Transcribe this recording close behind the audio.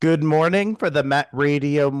Good morning for the Met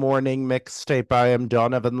Radio Morning Mixtape. I am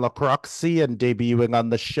Donovan LaCroixy, and debuting on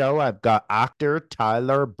the show, I've got actor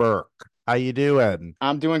Tyler Burke. How you doing?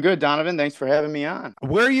 I'm doing good, Donovan. Thanks for having me on.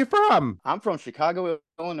 Where are you from? I'm from Chicago,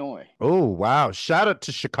 Illinois. Oh, wow. Shout out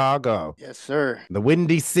to Chicago, Yes, sir. the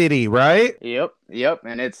Windy City, right? Yep.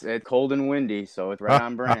 And it's cold and windy, so it's right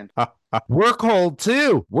on brand. We're cold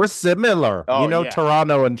too. We're similar. Oh yeah.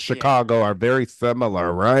 Toronto and Yeah. Chicago are very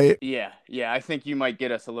similar, right? Yeah. I think you might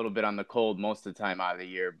get us a little bit on the cold most of the time out of the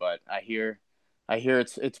year, but I hear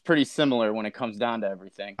it's pretty similar when it comes down to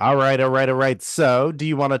everything. All right. So, do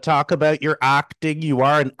you want to talk about your acting? You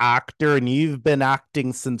are an actor and you've been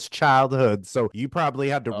acting since childhood. So, you probably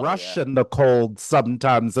had to Oh rush yeah. in the cold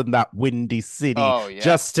sometimes in that windy city Oh yeah.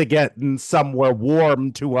 just to get in somewhere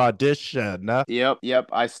warm to audition. Yep.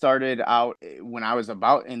 I started out when I was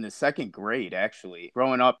about in the second grade, actually.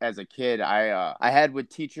 Growing up as a kid, I had what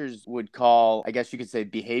teachers would call, I guess you could say,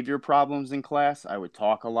 behavior problems in class. I would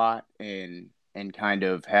talk a lot and kind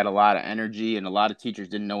of had a lot of energy, and a lot of teachers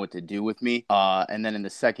didn't know what to do with me. And then in the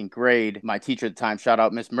second grade, my teacher at the time, shout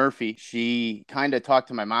out Miss Murphy, she kind of talked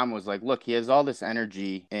to my mom, was like, look, he has all this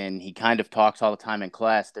energy and he kind of talks all the time in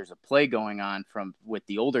class. There's a play going on from with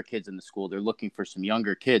the older kids in the school. They're looking for some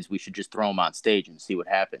younger kids. We should just throw them on stage and see what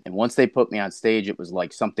happens. And once they put me on stage, it was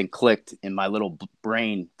like something clicked in my little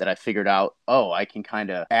brain that I figured out, oh, I can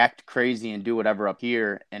kind of act crazy and do whatever up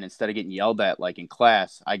here. And instead of getting yelled at like in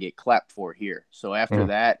class, I get clapped for here. So after Mm.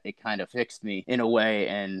 that, it kind of fixed me in a way.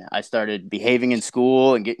 And I started behaving in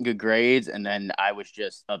school and getting good grades. And then I was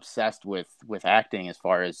just obsessed with acting as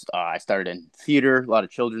far as I started in theater, a lot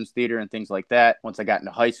of children's theater and things like that. Once I got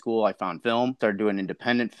into high school, I found film, started doing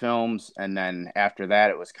independent films. And then after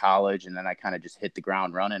that, it was college. And then I kind of just hit the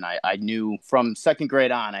ground running. I knew from second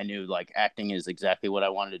grade on, I knew like acting is exactly what I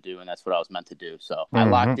wanted to do. And that's what I was meant to do. So I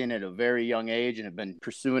locked Mhm. in at a very young age and have been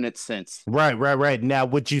pursuing it since. Right. Now,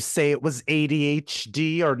 would you say it was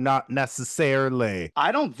ADHD or not necessarily?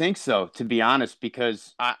 I don't think so, to be honest,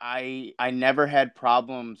 because I never had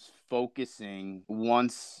problems focusing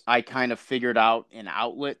once I kind of figured out an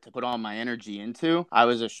outlet to put all my energy into. I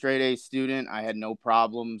was a straight A student. I had no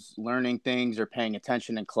problems learning things or paying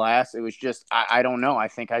attention in class. It was just I don't know. I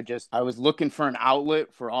think I was looking for an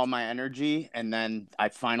outlet for all my energy, and then I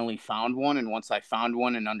finally found one. And once I found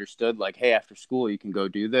one and understood, like, hey, after school you can go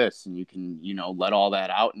do this, and you can let all that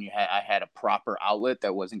out, and I had a proper outlet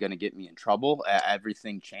that wasn't going to get me in trouble.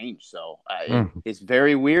 Everything changed. So it's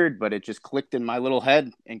very weird, but it just clicked in my little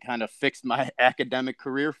head and kind of fixed my academic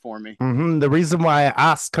career for me. The reason why I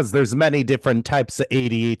ask, because there's many different types of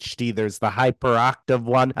ADHD. There's the hyperactive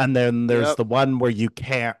one, and then there's Yep. the one where you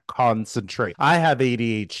can't concentrate. I have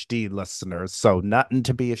ADHD, listeners, so nothing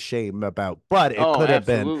to be ashamed about, but it Oh, could have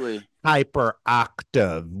been absolutely.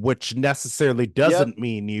 hyperactive, which necessarily Yep. doesn't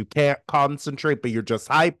mean you can't concentrate, but you're just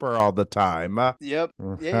hyper all the time. Yep.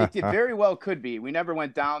 Yeah, it very well could be. We never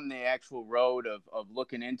went down the actual road of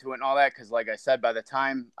looking into it and all that because, like I said, by the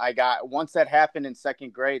time I got once that happened in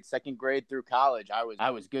second grade through college, I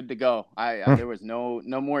was good to go. I there was no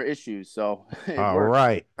more issues, so it All worked.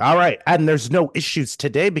 right. All right. And there's no issues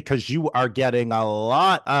today because you are getting a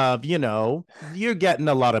lot of, you're getting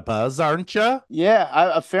a lot of buzz, aren't you? Yeah,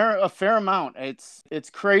 a fair amount. It's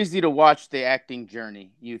crazy to watch the acting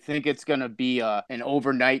journey. You think it's gonna be an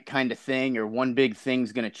overnight kind of thing, or one big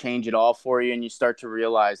thing's gonna change it all for you, and you start to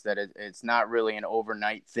realize that it's not really an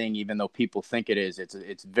overnight thing, even though people think it is.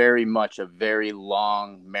 It's very much a very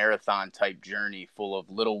long marathon type journey, full of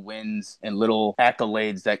little wins and little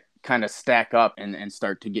accolades that kind of stack up and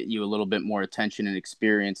start to get you a little bit more attention and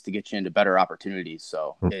experience to get you into better opportunities.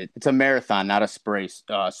 So it's a marathon, not a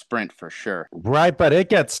sprint for sure. Right, but it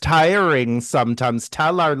gets tiring sometimes.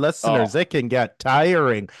 Tell our listeners Oh, it can get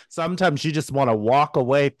tiring. Sometimes you just want to walk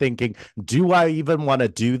away thinking, do I even want to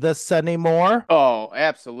do this anymore? Oh,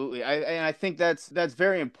 absolutely. I think that's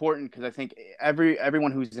very important because I think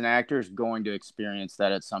everyone who's an actor is going to experience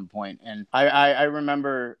that at some point. And I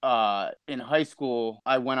remember in high school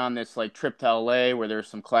I went on this like trip to LA where there's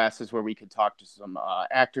some classes where we could talk to some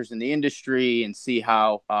actors in the industry and see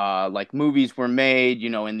how like movies were made,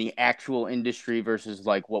 in the actual industry versus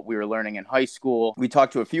like what we were learning in high school. We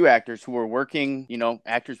talked to a few actors who were working,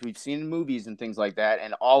 actors we've seen in movies and things like that,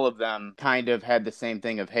 and all of them kind of had the same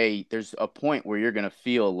thing of, hey, there's a point where you're going to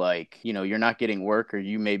feel like, you're not getting work or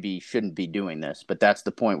you maybe shouldn't be doing this, but that's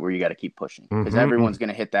the point where you got to keep pushing because Mm-hmm. everyone's going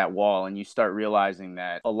to hit that wall and you start realizing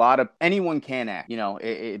that a lot of anyone can act,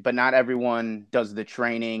 but not everyone does the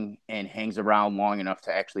training and hangs around long enough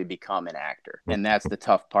to actually become an actor. And that's the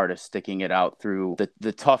tough part, of sticking it out through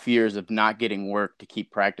the tough years of not getting work to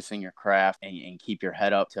keep practicing your craft and keep your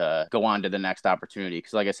head up to go on to the next opportunity.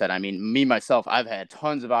 Because like I said, I mean, me myself, I've had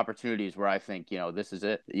tons of opportunities where I think, this is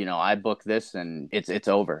it. I book this and it's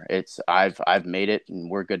over. I've made it and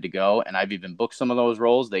we're good to go. And I've even booked some of those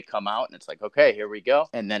roles. They come out and it's like, okay, here we go.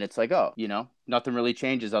 And then it's like, oh, nothing really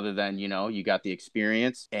changes other than, you got the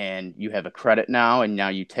experience and you have a credit now, and now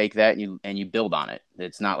you take that and you build on it.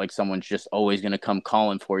 It's not like someone's just always going to come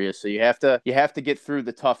calling for you. So you have to get through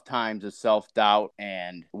the tough times of self-doubt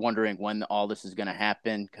and wondering when all this is going to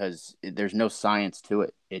happen, because there's no science to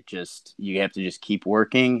it. You have to just keep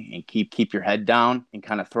working and keep your head down and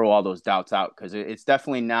kind of throw all those doubts out, because it's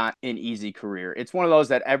definitely not an easy career. It's one of those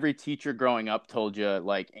that every teacher growing up told you,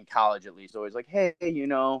 like in college at least, always like, hey,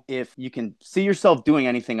 if you can see yourself doing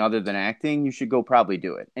anything other than acting, you should go probably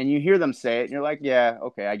do it. And you hear them say it and you're like, yeah,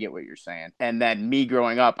 okay, I get what you're saying. And then me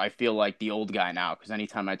growing up, I feel like the old guy now, because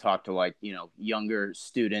anytime I talk to like, younger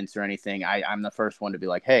students or anything, I'm the first one to be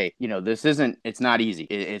like, hey, it's not easy.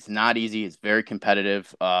 It's not easy. It's very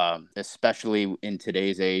competitive. Especially in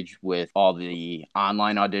today's age with all the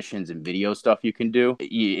online auditions and video stuff you can do.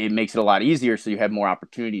 It makes it a lot easier, so you have more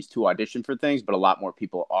opportunities to audition for things, but a lot more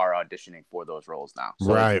people are auditioning for those roles now.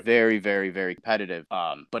 So Right. It's very, very, very competitive.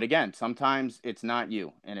 But again, sometimes it's not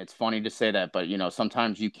you. And it's funny to say that, but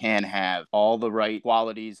sometimes you can have all the right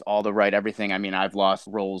qualities, all the right everything. I mean, I've lost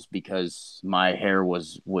roles because my hair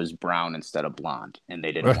was brown instead of blonde and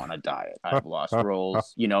they didn't want to dye it. I've lost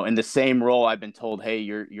roles, in the same role I've been told,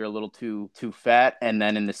 hey, you're a little too fat, and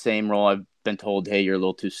then in the same role I've been told, hey, you're a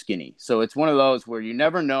little too skinny. So it's one of those where you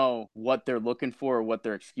never know what they're looking for or what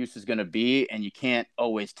their excuse is going to be, and you can't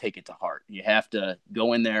always take it to heart. You have to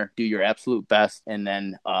go in there, do your absolute best, and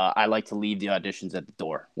then I like to leave the auditions at the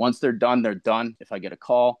door. Once they're done, they're done. If I get a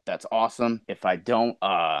call, that's awesome. If I don't,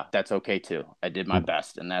 that's okay too. I did my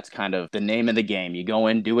best, and that's kind of the name of the game. You go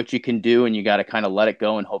in, do what you can do, and you got to kind of let it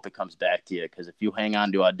go and hope it comes back to you, because if you hang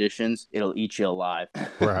on to auditions, it'll eat you alive.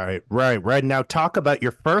 Right. Now talk about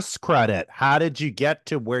your first credit. How did you get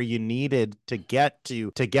to where you needed to get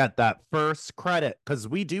to get that first credit? Because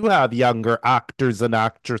we do have younger actors and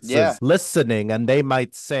actresses listening, and they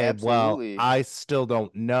might say, well, Absolutely. I still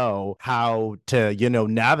don't know how to,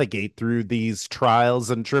 navigate through these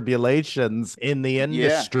trials and tribulations in the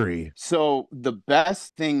industry. So the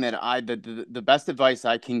best thing the best advice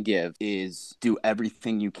I can give is do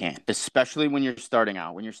everything you can, especially when you're starting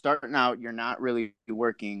out. When you're starting out, you're not really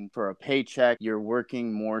working for a paycheck. You're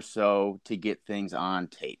working more so to get things on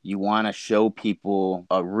tape. You want to show people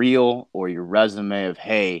a reel or your resume of,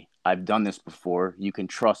 hey, I've done this before. You can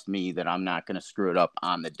trust me that I'm not going to screw it up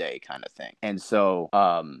on the day, kind of thing. And so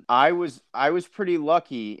I was pretty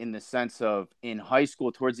lucky in the sense of, in high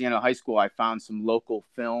school, towards the end of high school, I found some local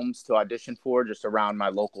films to audition for just around my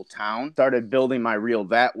local town. Started building my reel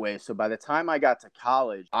that way. So by the time I got to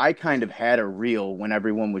college, I kind of had a reel when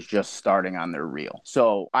everyone was just starting on their reel.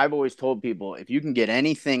 So I've always told people, if you can get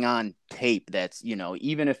anything on tape that's,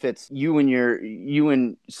 even if it's you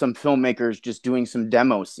and some filmmakers just doing some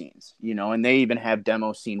demo scenes, and they even have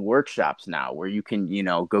demo scene workshops now where you can,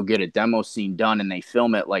 go get a demo scene done and they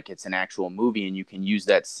film it like it's an actual movie, and you can use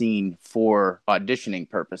that scene for auditioning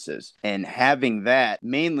purposes. And having that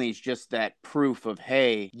mainly is just that proof of,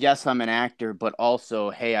 hey, yes, I'm an actor, but also,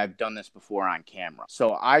 hey, I've done this before on camera.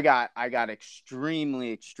 So I got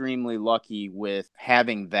extremely, extremely lucky with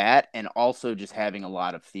having that, and also just having a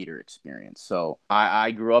lot of theater experience. So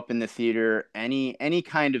I grew up in the theater. Any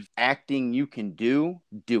kind of acting you can do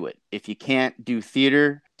it. If you can't do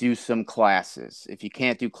theater, do some classes. If you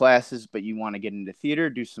can't do classes but you want to get into theater,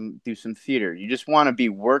 do some theater. You just want to be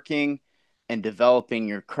working and developing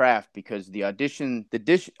your craft, because audition's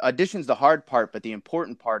the hard part, but the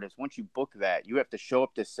important part is once you book that, you have to show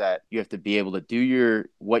up to set, you have to be able to do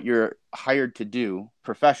what you're hired to do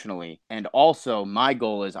professionally. And also my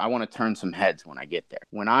goal is I want to turn some heads when I get there.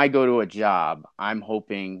 When I go to a job, I'm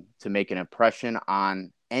hoping to make an impression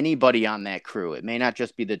on anybody on that crew. It may not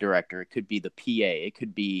just be the director. It could be the PA. It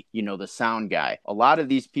could be, the sound guy. A lot of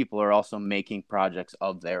these people are also making projects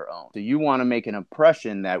of their own. So you want to make an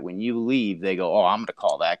impression that when you leave, they go, oh, I'm going to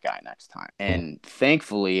call that guy next time. And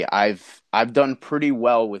thankfully, I've done pretty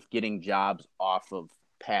well with getting jobs off of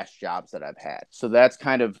past jobs that I've had. So that's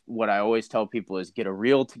kind of what I always tell people is get a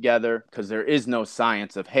reel together, because there is no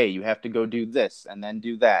science of, hey, you have to go do this and then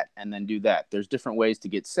do that and then do that. There's different ways to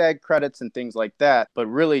get SAG credits and things like that. But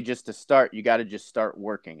really, just to start, you got to just start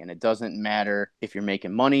working. And it doesn't matter if you're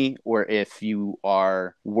making money or if you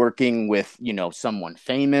are working with, someone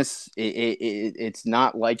famous. It's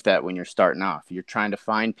not like that when you're starting off. You're trying to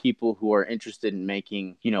find people who are interested in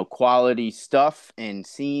making, quality stuff and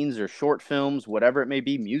scenes or short films, whatever it may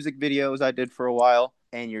be, music videos I did for a while.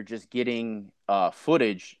 And you're just getting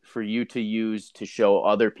footage for you to use to show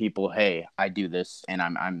other people, hey, I do this, and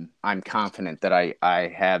I'm confident that I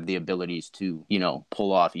have the abilities to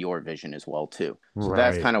pull off your vision as well too. So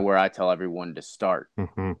that's Right. kind of where I tell everyone to start.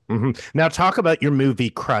 Now talk about your movie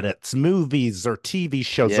credits, movies or TV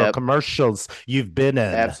shows or Yep. commercials you've been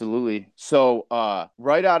in. Absolutely. So,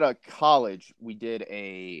 right out of college, we did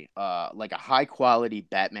a like a high quality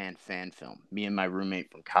Batman fan film. Me and my roommate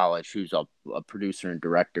from college, who's a producer and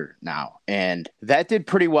director now, and that did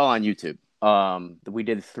pretty well on YouTube. We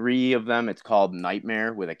did 3 of them. It's called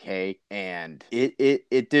Nightmare with a K, and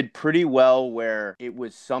it did pretty well. Where it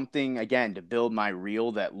was something again to build my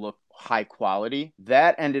reel that looked high quality.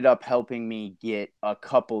 That ended up helping me get a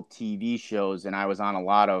couple TV shows, and I was on a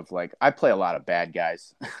lot of I play a lot of bad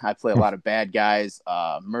guys. I play a lot of bad guys,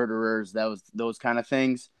 murderers, those kind of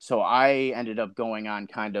things. So I ended up going on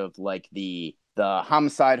kind of like the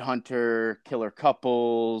homicide hunter, killer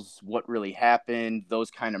couples, what really happened, those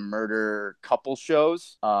kind of murder couple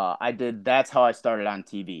shows. That's how I started on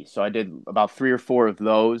TV. So I did about 3 or 4 of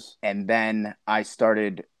those, and then I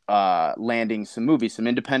started landing some movies, some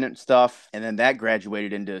independent stuff, and then that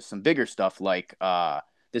graduated into some bigger stuff like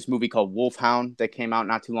this movie called Wolfhound that came out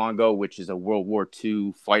not too long ago, which is a World War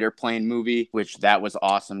II fighter plane movie, which that was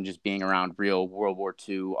awesome, just being around real World War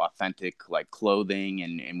II authentic clothing,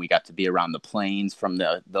 and we got to be around the planes from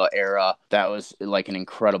the era. That was like an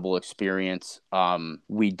incredible experience. I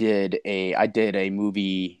did a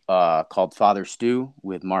movie called Father Stew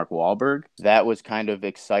with Mark Wahlberg. That was kind of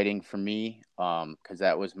exciting for me because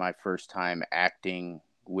that was my first time acting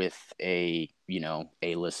with a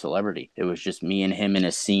A-list celebrity. It was just me and him in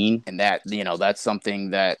a scene, and that's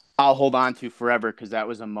something that I'll hold on to forever, because that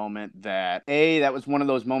was a moment that was one of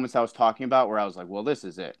those moments I was talking about where I was like, well, this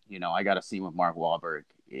is it. I got a scene with Mark Wahlberg.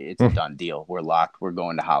 It's a done deal. We're locked. We're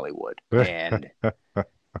going to Hollywood. And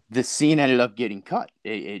the scene ended up getting cut.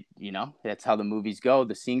 That's how the movies go.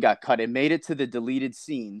 The scene got cut. It made it to the deleted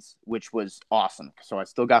scenes, which was awesome. So I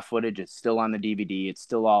still got footage. It's still on the DVD. It's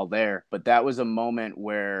still all there. But that was a moment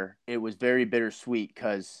where it was very bittersweet,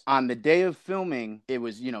 because on the day of filming, it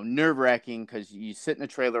was, nerve wracking, because you sit in the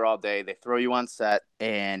trailer all day. They throw you on set,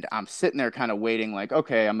 and I'm sitting there kind of waiting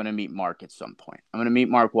okay, I'm going to meet Mark at some point. I'm going to meet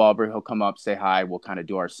Mark Wahlberg. He'll come up, say hi. We'll kind of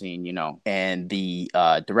do our scene, And the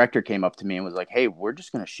director came up to me and was like, hey, we're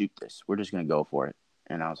just going to shoot this. We're just going to go for it.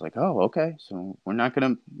 And I was like, oh, okay. So we're not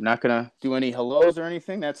gonna do any hellos or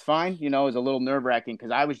anything. That's fine. It was a little nerve wracking,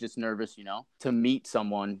 because I was just nervous, to meet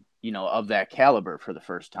someone, of that caliber for the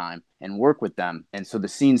first time and work with them. And so the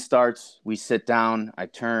scene starts. We sit down. I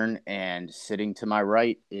turn, and sitting to my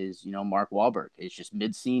right is, Mark Wahlberg. It's just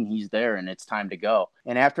mid scene. He's there, and it's time to go.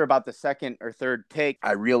 And after about the second or third take,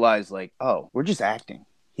 I realized oh, we're just acting.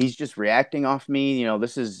 He's just reacting off me.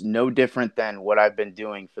 This is no different than what I've been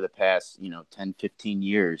doing for the past, 10, 15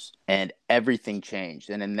 years. And everything changed.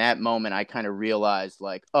 And in that moment, I kind of realized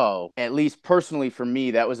oh, at least personally for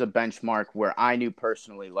me, that was a benchmark where I knew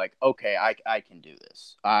personally, okay, I can do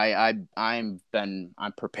this. I'm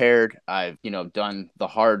prepared. I've, done the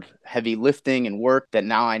hard, heavy lifting and work that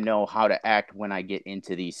now I know how to act when I get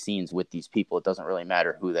into these scenes with these people. It doesn't really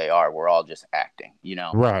matter who they are. We're all just acting,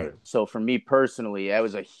 Right. So for me personally, that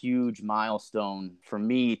was a huge milestone for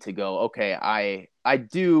me to go, okay, I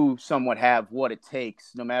do somewhat have what it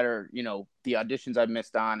takes, no matter, the auditions I've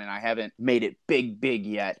missed on, and I haven't made it big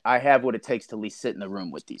yet. I have what it takes to at least sit in the room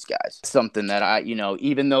with these guys. Something that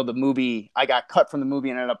even though the movie, I got cut from the movie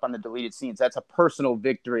and ended up on the deleted scenes, that's a personal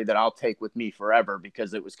victory that I'll take with me forever,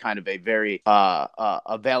 because it was kind of a very,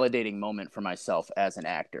 a validating moment for myself as an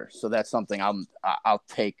actor. So that's something I'll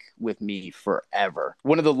take with me forever.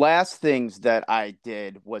 One of the last things that I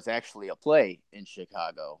did was actually a play in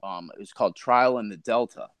Chicago. It was called Trial in the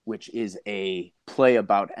Delta, which is a play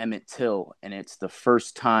about Emmett Till, and it's the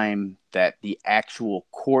first time that the actual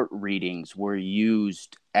court readings were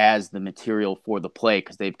used as the material for the play,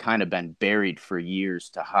 because they've kind of been buried for years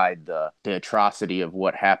to hide the atrocity of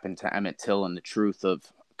what happened to Emmett Till and the truth of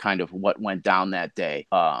kind of what went down that day.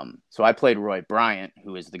 So I played Roy Bryant,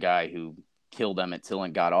 who is the guy who killed Emmett Till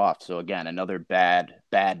and got off. So again, another bad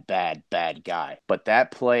guy. But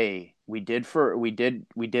that play We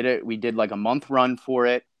did like a month run for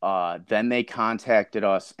it. Then they contacted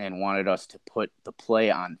us and wanted us to put the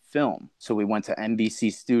play on film. So we went to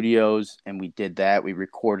NBC Studios and we did that. We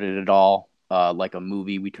recorded it all like a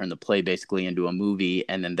movie. We turned the play basically into a movie,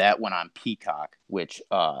 and then that went on Peacock, which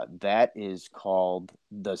that is called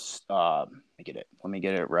the let me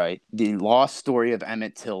get it right. The Lost Story of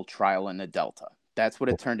Emmett Till: Trial in the Delta. That's what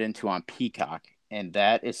it turned into on Peacock. And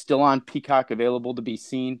that is still on Peacock, available to be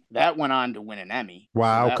seen. That went on to win an Emmy. So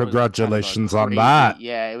Wow, that was a kind of a congratulations on crazy, that.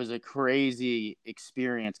 yeah, it was a crazy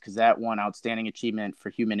experience because that won Outstanding Achievement for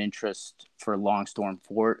Human Interest for long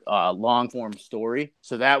form story.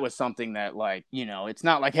 So that was something that, like, you know, it's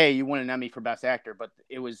not like, hey, you won an Emmy for Best Actor, but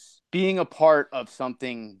it was being a part of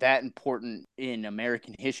something that important in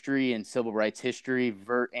American history and civil rights history,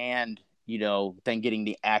 and, you know, then getting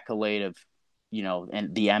the accolade of, you know,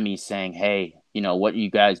 and the Emmy saying, hey, you know, what you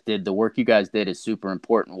guys did, the work you guys did is super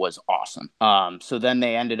important, was awesome. So then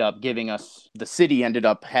the city ended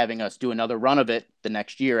up having us do another run of it the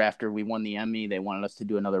next year after we won the Emmy. They wanted us to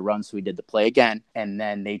do another run, so we did the play again. And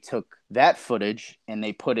then they took that footage and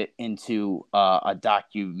they put it into a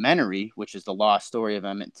documentary, which is The Lost Story of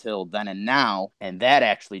Emmett Till Then and Now. And that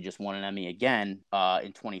actually just won an Emmy again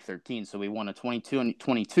in 2013. So we won a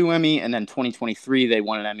 22 Emmy, and then 2023 they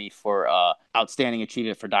won an Emmy for Outstanding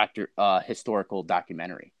Achievement for historical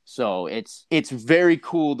documentary. So it's very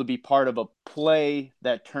cool to be part of a play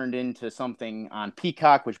that turned into something on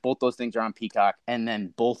Peacock, which both those things are on Peacock, and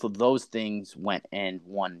then both of those things went and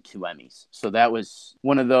won 2 Emmys. So that was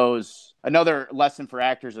one of those, another lesson for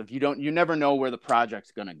actors of you never know where the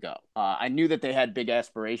project's going to go. I knew that they had big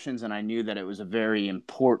aspirations, and I knew that it was a very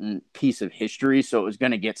important piece of history, so it was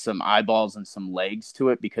going to get some eyeballs and some legs to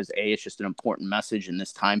it because A, it's just an important message in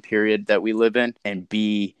this time period that we live in, and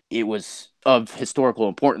B, it was of historical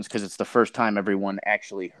importance because it's the first time everyone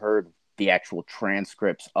actually heard the actual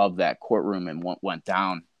transcripts of that courtroom and what went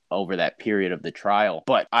down over that period of the trial.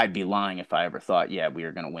 But I'd be lying if I ever thought, yeah, we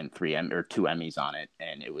were going to win 2 Emmys on it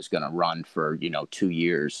and it was going to run for, 2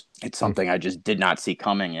 years. It's something I just did not see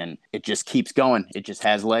coming, and it just keeps going. It just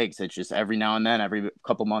has legs. It's just every now and then, every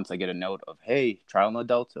couple months, I get a note of, hey, Trial in the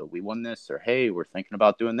Delta, we won this, or hey, we're thinking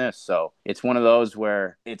about doing this. So it's one of those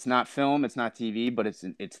where it's not film, it's not TV, but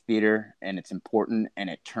it's theater, and it's important, and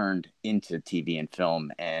it turned into TV and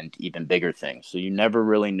film and even bigger things. So you never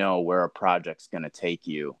really know where a project's going to take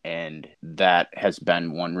you. And that has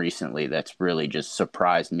been one recently that's really just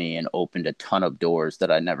surprised me and opened a ton of doors that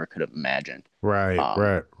I never could have imagined. Right,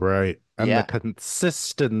 right. And the Yeah.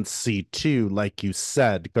 consistency too, like you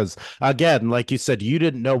said, because again, like you said, you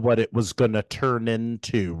didn't know what it was going to turn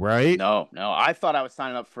into, right? No. I thought I was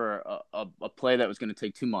signing up for a play that was going to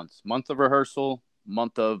take 2 months, month of rehearsal,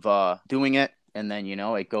 month of doing it. And then,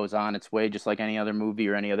 it goes on its way just like any other movie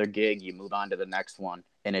or any other gig. You move on to the next one.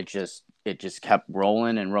 And it just kept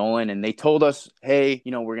rolling and rolling. And they told us, hey,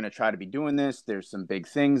 we're going to try to be doing this. There's some big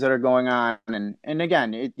things that are going on. And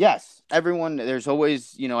again, yes, there's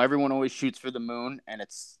always, everyone always shoots for the moon. And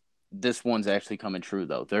this one's actually coming true,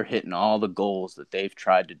 though. They're hitting all the goals that they've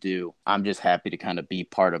tried to do. I'm just happy to kind of be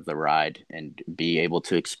part of the ride and be able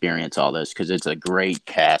to experience all this because it's a great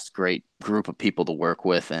cast, great group of people to work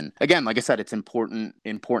with. And again, like I said, it's important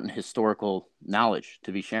historical knowledge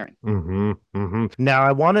to be sharing. Now,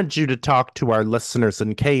 I wanted you to talk to our listeners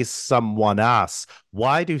in case someone asks,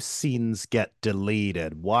 why do scenes get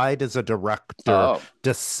deleted? Why does a director Oh, yep.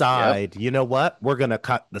 decide, you know what, we're going to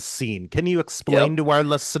cut the scene? Can you explain Yep. to our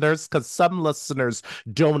listeners? Because some listeners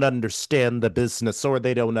don't understand the business, or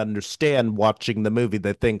they don't understand watching the movie.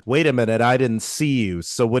 They think, wait a minute, I didn't see you.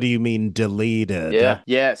 So what do you mean deleted?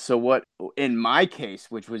 Yeah. So what, in my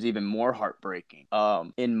case, which was even more heartbreaking,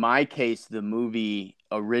 in my case, the movie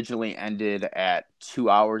originally ended at 2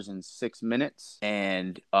 hours and 6 minutes,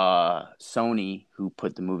 and Sony, who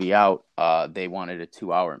put the movie out, they wanted a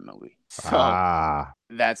 2 hour movie. So Ah,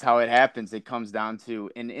 that's how it happens. It comes down to,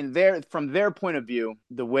 and from their point of view,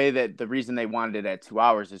 the reason they wanted it at 2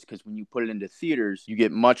 hours is because when you put it into theaters, you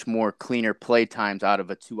get much more cleaner play times out of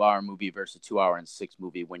a 2 hour movie versus a 2 hour and 6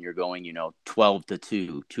 movie when you're going, 12 to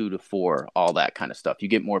 2, 2 to 4, all that kind of stuff. You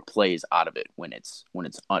get more plays out of it when it's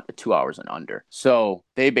 2 hours and under. So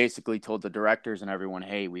they basically told the directors and everyone,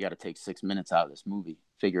 hey, we got to take 6 minutes out of this movie,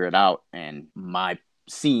 figure it out. And my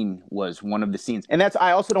scene was one of the scenes, and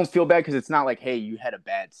I also don't feel bad because it's not like, hey, you had a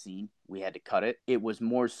bad scene, we had to cut it. It was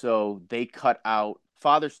more so they cut out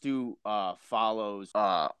Father Stu follows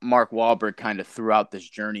Mark Wahlberg kind of throughout this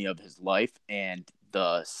journey of his life, and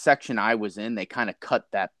the section I was in, they kind of cut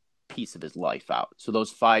that piece of his life out. So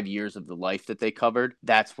those 5 years of the life that they covered,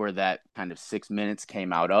 that's where that kind of 6 minutes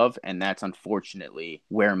came out of. And that's unfortunately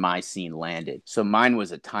where my scene landed. So mine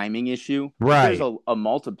was a timing issue. But there's a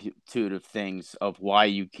multitude of things of why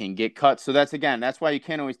you can get cut. So that's why you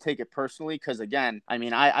can't always take it personally. Because again, I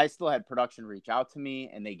mean, I still had production reach out to me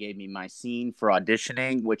and they gave me my scene for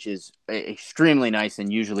auditioning, which is extremely nice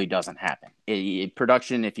and usually doesn't happen.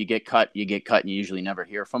 Production, if you get cut, you get cut and you usually never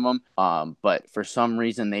hear from them. But for some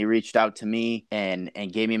reason, they reached out to me and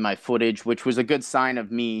gave me my footage, which was a good sign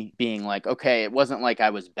of me being like, okay, it wasn't like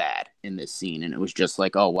I was bad in this scene. And it was just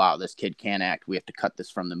like, oh, wow, this kid can't act. We have to cut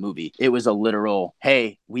this from the movie. It was a literal,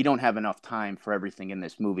 hey, we don't have enough time for everything in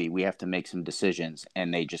this movie. We have to make some decisions.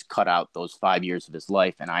 And they just cut out those 5 years of his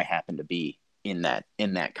life. And I happen to be in that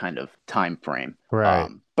kind of time frame. Right.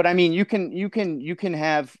 But I mean, you can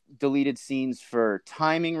have deleted scenes for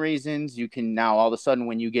timing reasons. You can now all of a sudden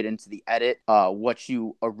when you get into the edit, what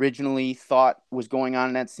you originally thought was going on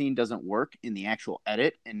in that scene doesn't work in the actual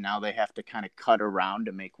edit, and now they have to kind of cut around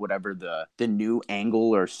to make whatever the new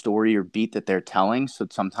angle or story or beat that they're telling. So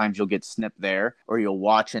sometimes you'll get snipped there, or you'll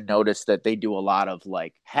watch and notice that they do a lot of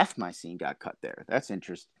like, half my scene got cut there. That's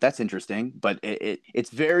interesting, but it's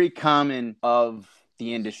very common of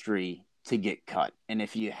the industry to get cut. And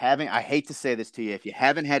if you haven't, I hate to say this to you, if you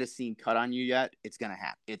haven't had a scene cut on you yet, it's going to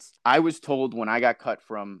happen. I was told when I got cut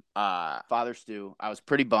from Father Stu, I was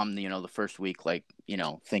pretty bummed, the first week, like,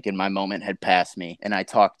 thinking my moment had passed me. And I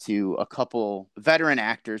talked to a couple veteran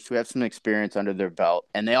actors who have some experience under their belt.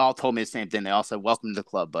 And they all told me the same thing. They all said, welcome to the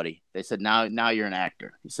club, buddy. They said, now you're an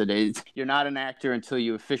actor. He said, you're not an actor until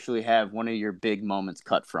you officially have one of your big moments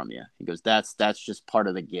cut from you. He goes, that's just part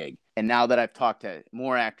of the gig. And now that I've talked to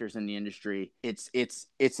more actors in the industry, it's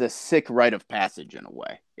a sick rite of passage in a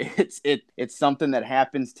way. It's something that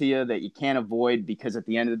happens to you that you can't avoid, because at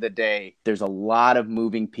the end of the day, there's a lot of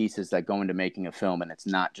moving pieces that go into making a film, and it's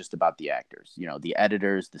not just about the actors. The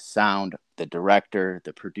editors, the sound, the director,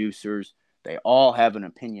 the producers, they all have an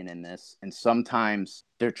opinion in this, and sometimes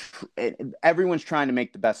everyone's trying to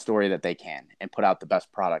make the best story that they can and put out the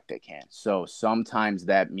best product they can. So sometimes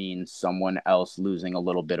that means someone else losing a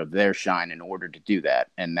little bit of their shine in order to do that.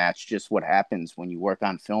 And that's just what happens when you work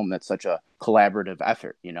on film. That's such a collaborative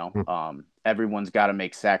effort, everyone's got to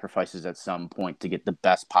make sacrifices at some point to get the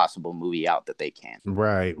best possible movie out that they can.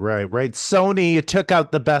 Right. Sony, you took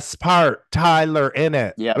out the best part, Tyler, in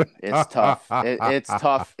it. Yeah, it's tough. It's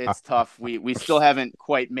tough. It's tough. We still haven't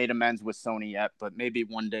quite made amends with Sony yet, but maybe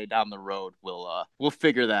one day down the road we'll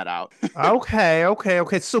figure that out. Okay.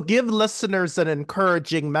 So give listeners an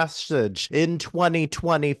encouraging message in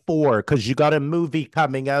 2024, because you got a movie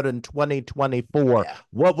coming out in 2024. Yeah.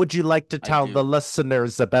 What would you like to tell the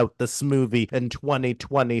listeners about this movie in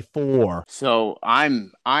 2024? So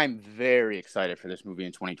I'm very excited for this movie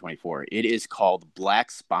in 2024. It is called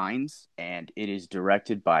Black Spines, and it is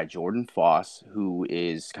directed by Jordan Foss, who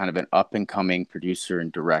is kind of an up-and-coming producer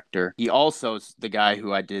and director. He also is the guy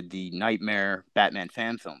who I did the Nightmare Batman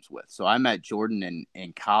fan films with. So I met Jordan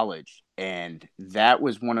in college, and that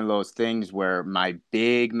was one of those things where my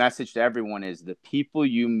big message to everyone is the people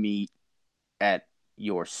you meet at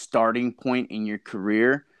your starting point in your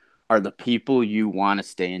career are the people you want to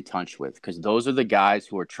stay in touch with, because those are the guys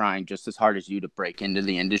who are trying just as hard as you to break into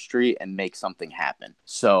the industry and make something happen.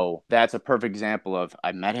 So that's a perfect example of,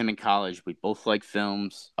 I met him in college. We both like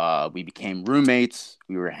films. We became roommates.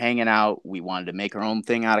 We were hanging out. We wanted to make our own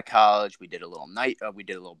thing out of college. We did a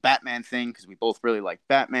little Batman thing because we both really liked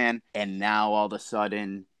Batman. And now all of a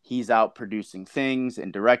sudden, he's out producing things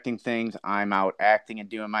and directing things. I'm out acting and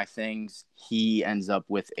doing my things. He ends up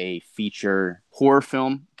with a feature horror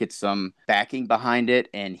film, gets some backing behind it,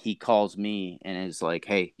 and he calls me and is like,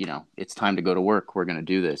 hey, it's time to go to work. We're going to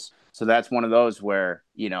do this. So that's one of those where,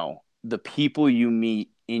 the people you meet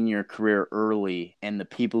in your career early and the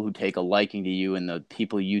people who take a liking to you and the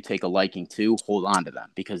people you take a liking to, hold on to them,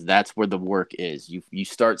 because that's where the work is. You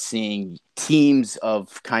start seeing teams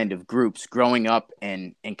of kind of groups growing up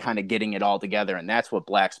and kind of getting it all together. And that's what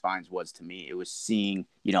Black Spines was to me. It was seeing,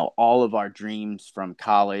 all of our dreams from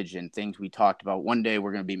college and things we talked about. One day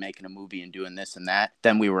we're going to be making a movie and doing this and that.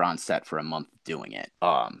 Then we were on set for a month doing it,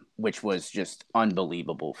 which was just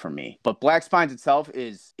unbelievable for me. But Black Spines itself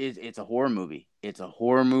it's a horror movie. It's a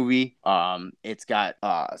horror movie. It's got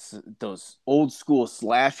those old school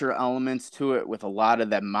slasher elements to it with a lot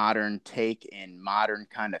of that modern take and modern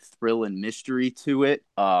kind of thrill and mystery to it.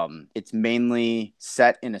 It's mainly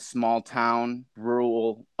set in a small town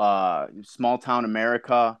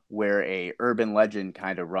America, where a urban legend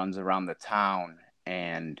kind of runs around the town.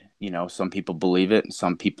 And, some people believe it and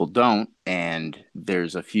some people don't. And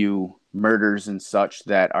there's a few murders and such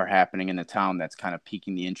that are happening in the town that's kind of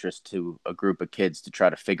piquing the interest to a group of kids to try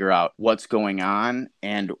to figure out what's going on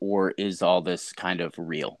and or is all this kind of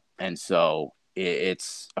real. And so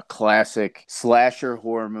it's a classic slasher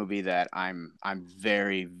horror movie that I'm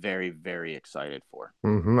very, very, very excited for.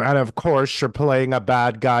 And of course, you're playing a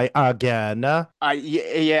bad guy again.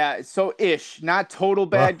 Yeah, so ish, not total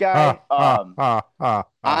bad guy.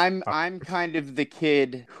 I'm kind of the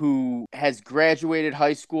kid who has graduated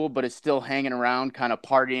high school but is still hanging around, kind of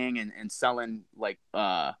partying and selling like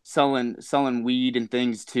selling weed and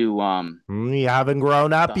things to You haven't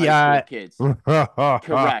grown up high school yet. kids.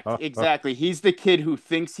 Correct. Exactly. He's the kid who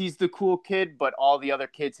thinks he's the cool kid, but all the other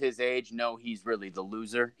kids his age know he's really the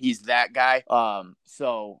loser. He's that guy.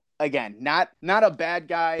 So again, not a bad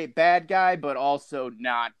guy, but also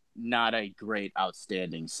not a great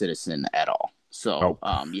outstanding citizen at all. So,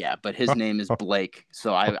 yeah, but his name is Blake.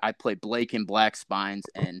 So I play Blake in Black Spines,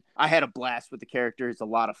 and I had a blast with the character. It's a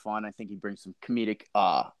lot of fun. I think he brings some comedic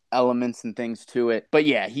elements and things to it. But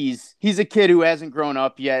yeah, he's a kid who hasn't grown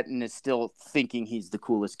up yet and is still thinking he's the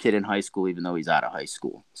coolest kid in high school, even though he's out of high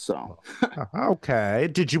school. So okay.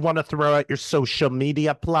 Did you want to throw out your social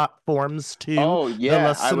media platforms to yeah, the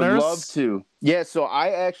listeners? I would love to. Yeah, so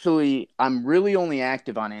I'm really only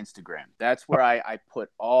active on Instagram. That's where I put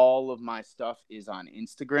all of my stuff is on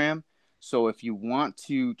Instagram. So if you want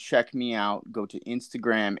to check me out, go to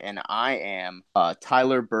Instagram, and I am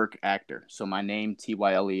Tyler Burke Actor. So my name,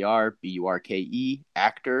 TylerBurke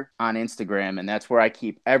Actor on Instagram, and that's where I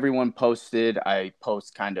keep everyone posted. I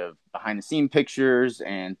post kind of behind the scene pictures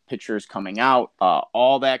and pictures coming out.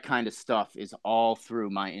 All that kind of stuff is all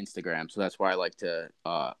through my Instagram. So that's where I like to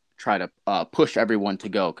try to push everyone to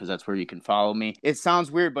go, because that's where you can follow me. It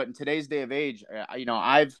sounds weird, but in today's day of age,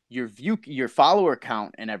 your follower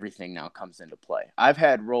count and everything now comes into play. I've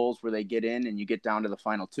had roles where they get in and you get down to the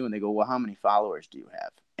final two and they go, well, how many followers do you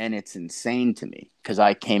have? And it's insane to me because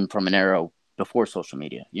I came from an era before social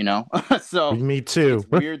media, so me too. It's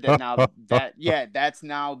weird that now that's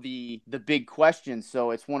now the big question.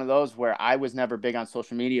 So it's one of those where I was never big on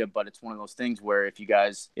social media, but it's one of those things where if you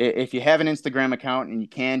have an Instagram account and you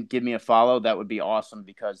can give me a follow, that would be awesome,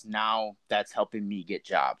 because now that's helping me get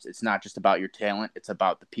jobs. It's not just about your talent, it's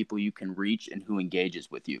about the people you can reach and who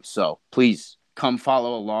engages with you. So please come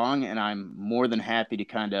follow along, and I'm more than happy to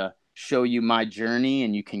kind of show you my journey,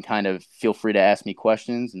 and you can kind of feel free to ask me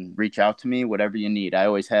questions and reach out to me, whatever you need. I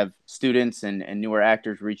always have students and newer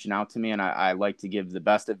actors reaching out to me, and I like to give the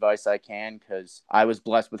best advice I can, because I was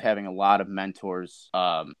blessed with having a lot of mentors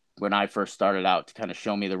when I first started out to kind of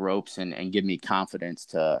show me the ropes and give me confidence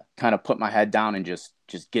to kind of put my head down and just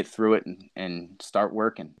get through it and start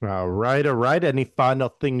working. All right. Any final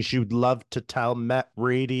things you'd love to tell Met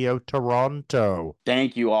Radio Toronto?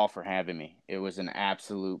 Thank you all for having me. It was an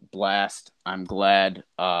absolute blast. I'm glad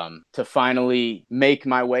to finally make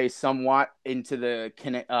my way somewhat into the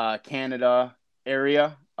Canada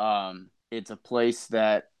area. It's a place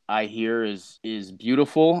that I hear is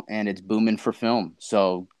beautiful, and it's booming for film.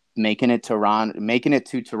 So making it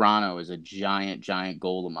to Toronto is a giant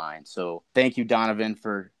goal of mine. So thank you, Donovan,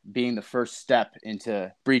 for being the first step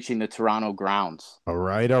into breaching the Toronto grounds. All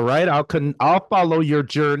right. I'll follow your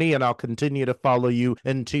journey, and I'll continue to follow you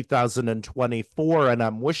in 2024. And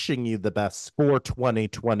I'm wishing you the best for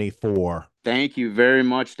 2024. Thank you very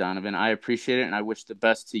much, Donovan. I appreciate it, and I wish the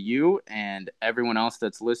best to you and everyone else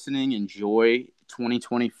that's listening. Enjoy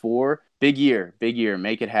 2024. Big year.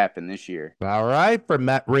 Make it happen this year. All right. For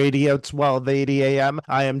Met Radio 1280 AM,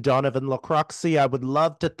 I am Donovan LaCroixy. I would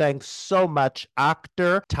love to thank so much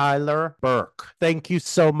actor Tyler Burke. Thank you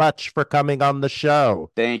so much for coming on the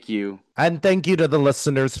show. Thank you. And thank you to the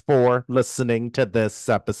listeners for listening to this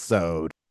episode.